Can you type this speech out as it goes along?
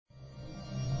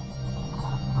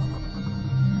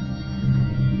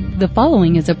The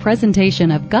following is a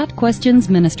presentation of Got Questions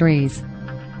Ministries.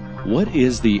 What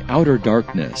is the outer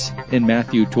darkness in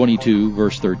Matthew 22,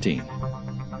 verse 13?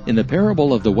 In the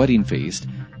parable of the wedding feast,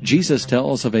 Jesus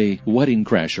tells of a wedding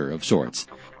crasher of sorts.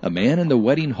 A man in the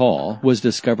wedding hall was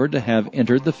discovered to have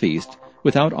entered the feast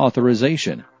without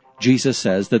authorization. Jesus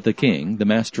says that the king, the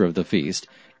master of the feast,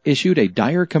 issued a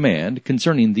dire command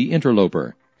concerning the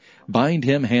interloper. Bind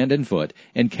him hand and foot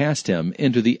and cast him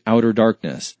into the outer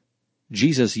darkness.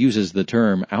 Jesus uses the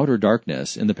term outer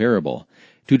darkness in the parable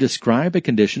to describe a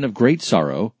condition of great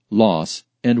sorrow, loss,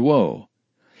 and woe.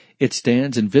 It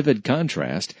stands in vivid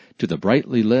contrast to the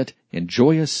brightly lit and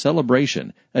joyous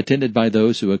celebration attended by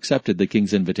those who accepted the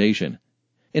king's invitation.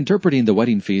 Interpreting the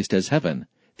wedding feast as heaven,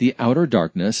 the outer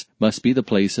darkness must be the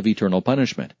place of eternal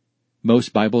punishment.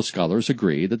 Most Bible scholars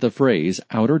agree that the phrase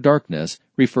outer darkness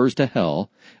refers to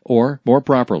hell, or, more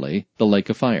properly, the lake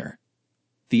of fire.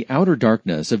 The outer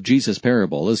darkness of Jesus'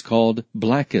 parable is called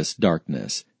blackest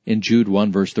darkness in Jude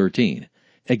 1 verse 13.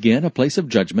 Again, a place of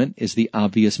judgment is the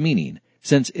obvious meaning,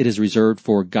 since it is reserved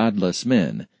for godless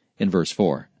men in verse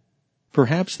 4.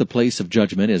 Perhaps the place of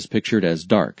judgment is pictured as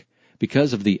dark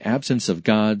because of the absence of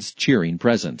God's cheering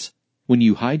presence. When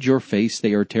you hide your face,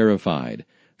 they are terrified.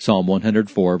 Psalm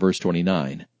 104 verse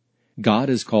 29. God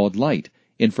is called light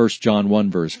in 1 John 1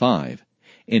 verse 5.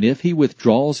 And if he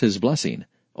withdraws his blessing,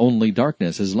 only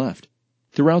darkness is left.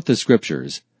 Throughout the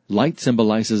Scriptures, light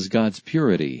symbolizes God's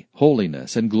purity,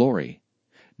 holiness, and glory.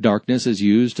 Darkness is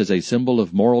used as a symbol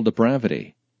of moral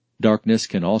depravity. Darkness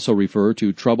can also refer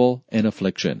to trouble and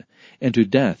affliction, and to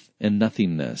death and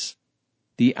nothingness.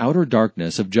 The outer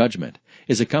darkness of judgment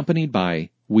is accompanied by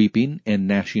weeping and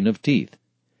gnashing of teeth.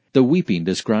 The weeping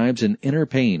describes an inner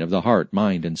pain of the heart,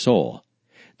 mind, and soul.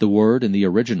 The word in the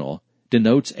original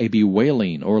denotes a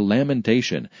bewailing or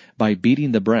lamentation by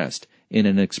beating the breast in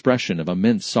an expression of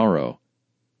immense sorrow.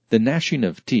 The gnashing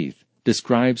of teeth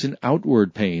describes an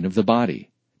outward pain of the body.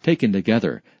 Taken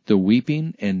together, the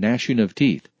weeping and gnashing of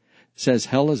teeth says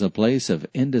hell is a place of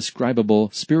indescribable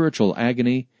spiritual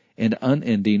agony and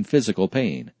unending physical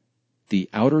pain. The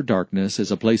outer darkness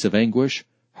is a place of anguish,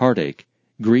 heartache,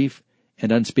 grief,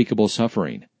 and unspeakable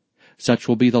suffering. Such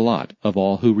will be the lot of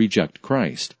all who reject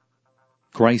Christ.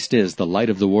 Christ is the light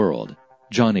of the world.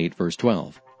 John 8 verse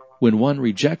 12. When one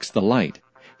rejects the light,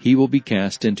 he will be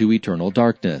cast into eternal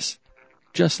darkness.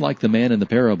 Just like the man in the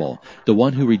parable, the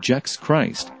one who rejects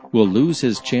Christ will lose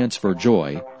his chance for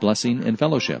joy, blessing, and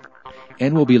fellowship,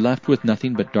 and will be left with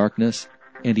nothing but darkness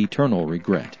and eternal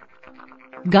regret.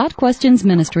 Got Questions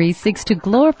Ministries seeks to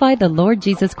glorify the Lord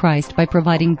Jesus Christ by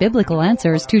providing biblical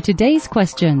answers to today's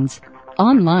questions.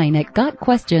 Online at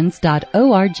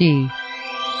GotQuestions.org.